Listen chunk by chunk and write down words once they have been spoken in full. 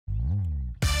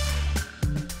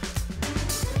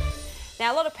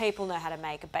Now, a lot of people know how to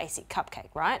make a basic cupcake,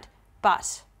 right?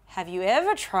 But have you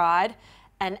ever tried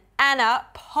an Anna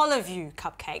Polyview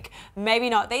cupcake? Maybe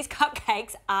not. These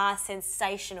cupcakes are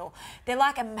sensational. They're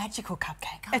like a magical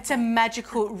cupcake, aren't It's a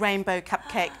magical rainbow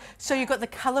cupcake. So you've got the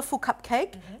colourful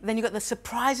cupcake, then you've got the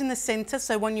surprise in the centre,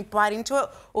 so when you bite into it,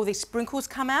 all these sprinkles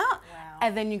come out. Wow.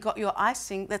 And then you've got your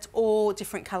icing that's all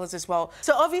different colours as well.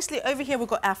 So obviously over here we've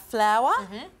got our flour,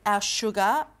 our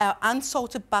sugar, our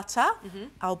unsalted butter,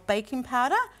 our baking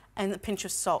powder, and a pinch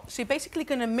of salt. So you're basically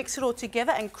going to mix it all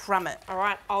together and crumb it. All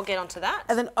right, I'll get onto that.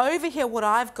 And then over here what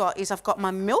I've got is I've got my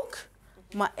milk,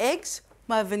 my eggs,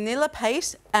 my vanilla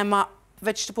paste and my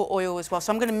vegetable oil as well.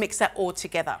 So I'm going to mix that all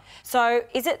together. So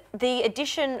is it the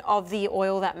addition of the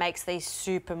oil that makes these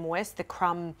super moist? The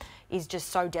crumb is just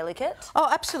so delicate? Oh,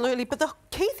 absolutely. But the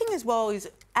key thing as well is,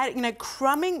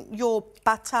 crumbing your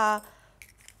butter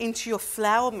into your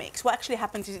flour mix. What actually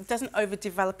happens is it doesn't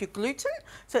overdevelop your gluten,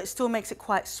 so it still makes it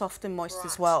quite soft and moist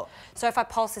as well. So if I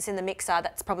pulse this in the mixer,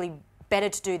 that's probably better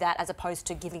to do that as opposed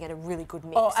to giving it a really good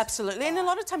mix. Oh, absolutely. And a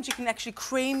lot of times you can actually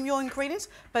cream your ingredients,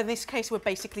 but in this case we're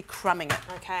basically crumbing it.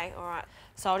 Okay, all right.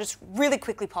 So I'll just really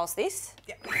quickly pulse this.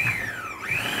 Yep.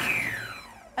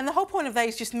 And the whole point of that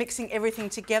is just mixing everything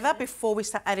together before we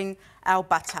start adding our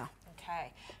butter.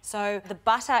 Okay, so the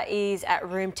butter is at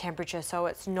room temperature, so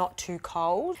it's not too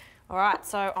cold. All right,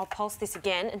 so I'll pulse this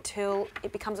again until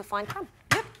it becomes a fine crumb.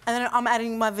 Yep. And then I'm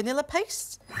adding my vanilla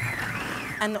paste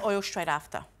and the oil straight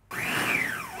after.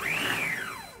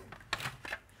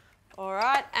 All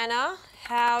right, Anna,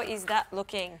 how is that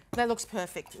looking? That looks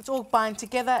perfect. It's all bind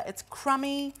together, it's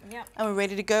crummy, Yep. and we're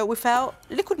ready to go with our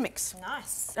liquid mix.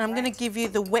 Nice. And I'm going to give you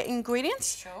the wet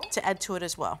ingredients Sure. to add to it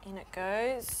as well. In it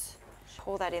goes.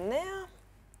 Pour that in there.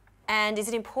 And is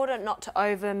it important not to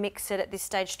over mix it at this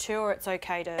stage too, or it's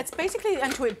okay to? It's basically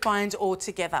until it binds all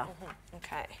together.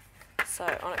 Okay, so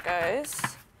on it goes.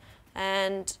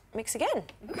 And mix again.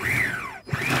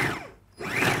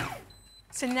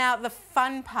 So now the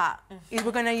fun part is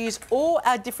we're going to use all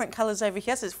our different colours over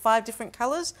here. So there's 5 different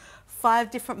colours,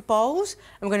 5 different bowls,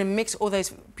 and we're going to mix all those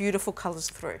beautiful colours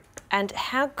through. And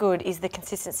how good is the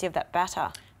consistency of that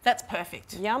batter? That's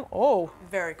perfect. Yum. Oh,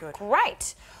 Very good.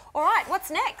 great. All right,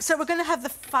 what's next? So we're going to have the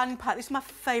fun part. This is my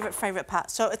favourite part.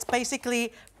 So it's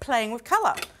basically playing with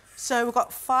colour. So we've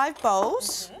got 5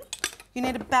 bowls. You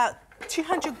need about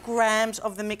 200 grams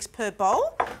of the mix per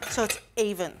bowl, so it's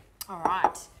even. All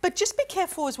right. But just be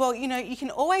careful as well. You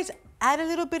can always add a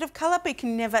little bit of colour, but you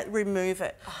can never remove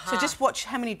it. So just watch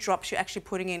how many drops you're actually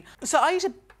putting in. So I use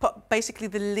basically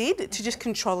the lid to just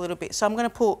control a little bit. So I'm going to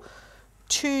put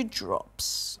 2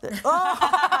 drops.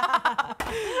 Oh!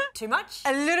 Too much?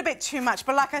 A little bit too much,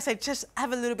 but like I said, just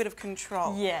have a little bit of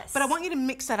control. Yes. But I want you to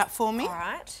mix that up for me. All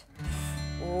right.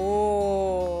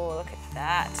 Oh, look at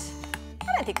that.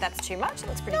 I don't think that's too much. It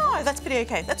looks pretty good. No, that's pretty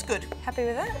okay. That's good. Happy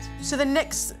with that? So the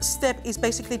next step is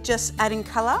basically just adding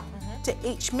colour to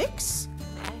each mix.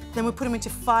 Then we put them into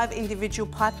 5 individual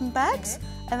piping bags,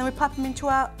 and then we pipe them into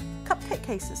our cupcake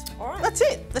cases. All right. That's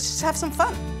it. Let's just have some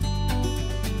fun.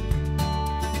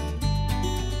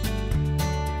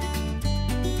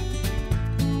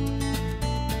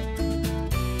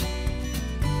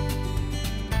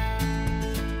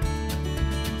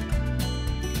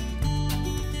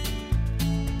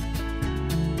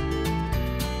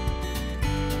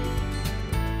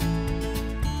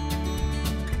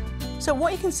 So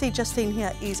what you can see just in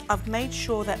here is I've made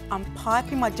sure that I'm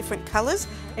piping my different colours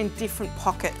in different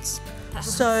pockets.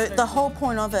 So the whole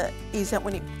point of it is that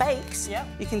when it bakes,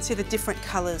 you can see the different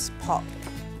colours pop.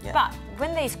 But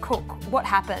when these cook, what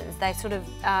happens? They sort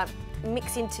of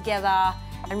mix in together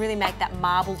and really make that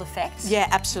marbled effect? Yeah,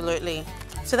 absolutely.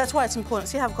 So that's why it's important.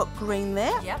 See how I've got green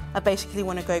there? Yep. I basically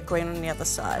want to go green on the other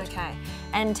side. Okay.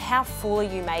 And how full are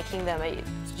you making them?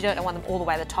 You don't want them all the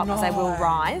way to the top because they will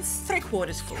rise?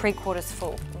 3/4 full. 3/4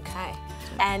 full, okay.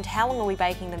 And how long are we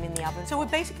baking them in the oven? So we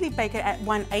basically bake it at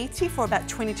 180 for about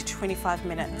 20 to 25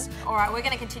 minutes. All right, we're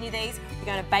going to continue these. We're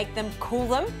going to bake them, cool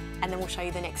them, and then we'll show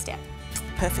you the next step.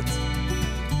 Perfect.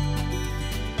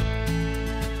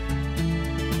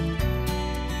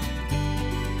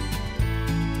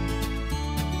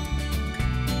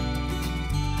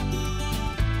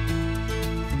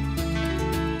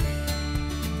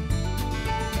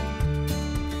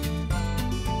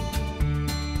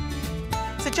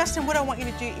 So Justin, what I want you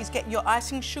to do is get your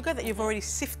icing sugar that you've already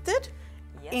sifted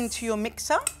into your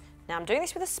mixer. Now I'm doing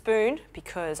this with a spoon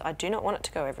because I do not want it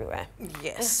to go everywhere.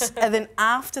 Yes. And then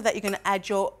after that, you're going to add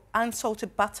your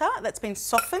unsalted butter that's been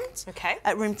softened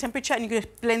at room temperature, and you're going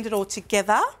to blend it all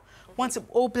together. Once it's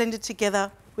all blended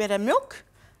together, we add our milk,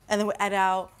 and then we add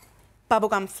our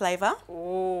bubblegum flavour.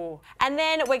 Ooh. And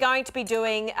then we're going to be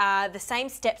doing the same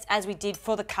steps as we did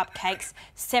for the cupcakes,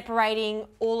 separating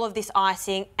all of this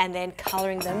icing and then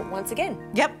colouring them once again.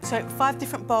 Yep, so 5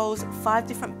 different bowls, 5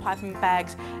 different piping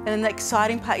bags, and then the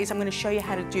exciting part is I'm going to show you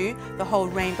how to do the whole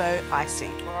rainbow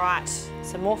icing. All right,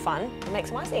 some more fun and make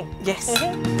some icing. Yes.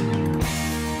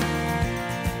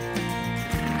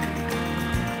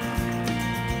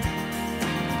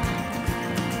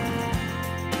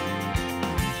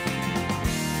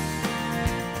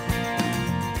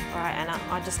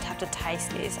 I just have to taste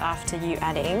this after you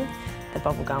adding the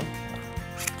bubble gum.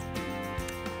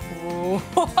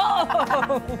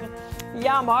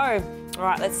 Yummo! All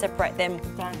right, let's separate them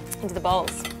into the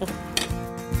bowls.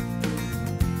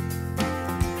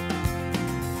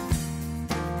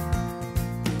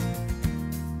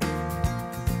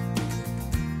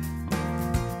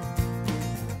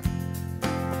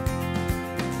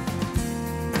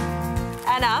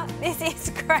 Anna, this is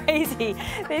crazy.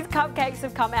 These cupcakes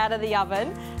have come out of the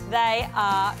oven. They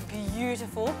are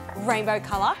beautiful, rainbow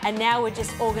colour. And now we're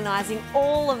just organising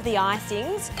all of the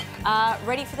icings,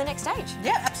 ready for the next stage.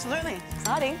 Yeah, absolutely.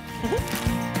 Exciting.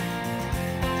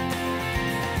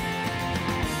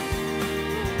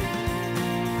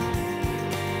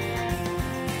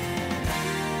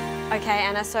 Okay,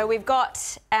 Anna, so we've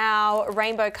got our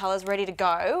rainbow colours ready to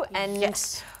go. And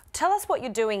yes. Tell us what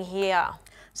you're doing here.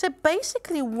 So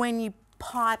basically when you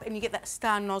pipe and you get that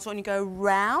star nozzle and you go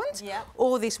round,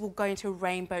 all this will go into a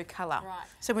rainbow colour. Right.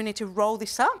 So we need to roll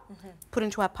this up, put it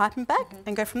into our piping bag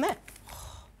and go from there.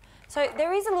 So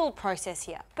there is a little process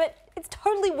here, but it's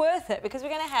totally worth it because we're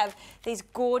going to have these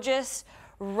gorgeous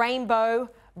rainbow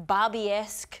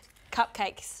Barbie-esque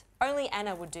cupcakes. Only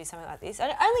Anna would do something like this.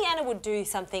 Only Anna would do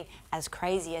something as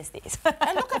crazy as this.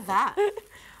 And look at that.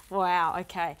 Wow,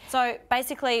 okay. So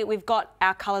basically we've got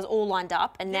our colours all lined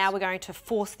up and now we're going to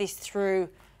force this through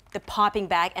the piping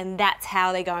bag and that's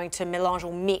how they're going to melange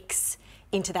or mix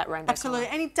into that rainbow Absolutely,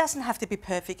 colour. and it doesn't have to be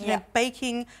perfect. You know,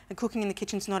 baking and cooking in the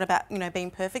kitchen is not about, you know, being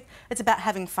perfect. It's about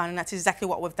having fun and that's exactly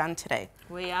what we've done today.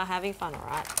 We are having fun, all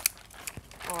right.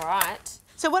 All right.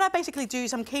 So what I basically do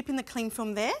is I'm keeping the cling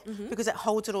film there because it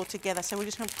holds it all together. So we're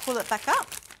just going to pull it back up.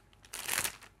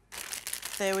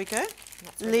 There we go.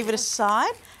 Leave it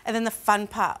aside. And then the fun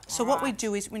part. So what we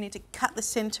do is we need to cut the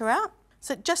centre out.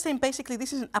 So Justine, basically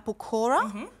this is an apple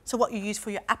corer. So what you use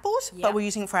for your apples, but we're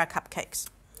using it for our cupcakes.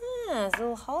 There's a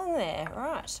little hole in there.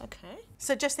 Right, okay.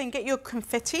 So Justine, get your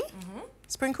confetti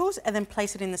sprinkles and then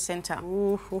place it in the centre.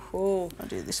 Ooh, I'll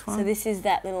do this one. So this is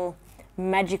that little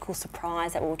magical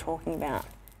surprise that we were talking about.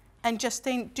 And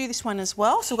Justine, do this one as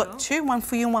well. So we've got 2, one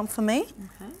for you and one for me.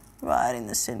 Okay. Right in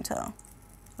the centre.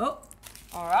 Oh,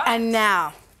 all right. And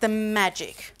now, the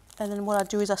magic. And then what I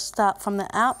do is I start from the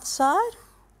outside.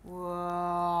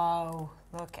 Whoa,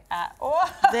 look at,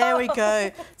 oh. There we go.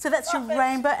 So that's your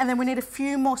rainbow, and then we need a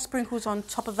few more sprinkles on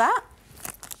top of that.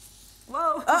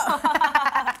 Whoa.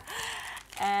 Oh.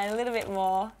 And a little bit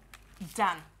more.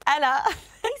 Done. Anna,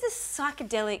 these are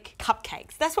psychedelic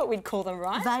cupcakes. That's what we'd call them,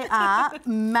 right? They are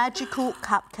magical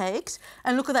cupcakes.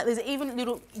 And look at that, there's even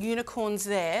little unicorns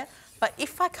there. But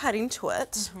if I cut into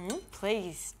it...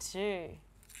 Please do.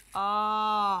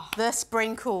 Oh. The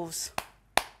sprinkles.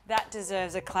 That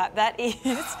deserves a clap. That is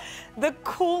the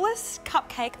coolest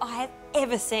cupcake I have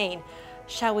ever seen.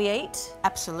 Shall we eat?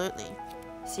 Absolutely.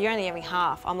 So you're only having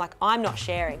half. I'm like, I'm not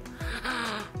sharing.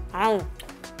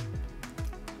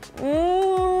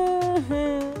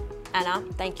 Anna,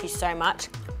 thank you so much.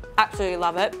 Absolutely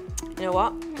love it. You know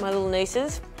what? My little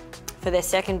nieces, for their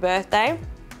 2nd birthday,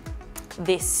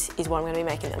 this is what I'm going to be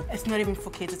making them. It's not even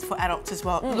for kids, it's for adults as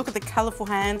well. Look at the colourful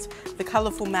hands, the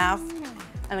colourful mouth,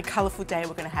 and the colourful day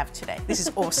we're going to have today. This is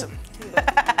awesome.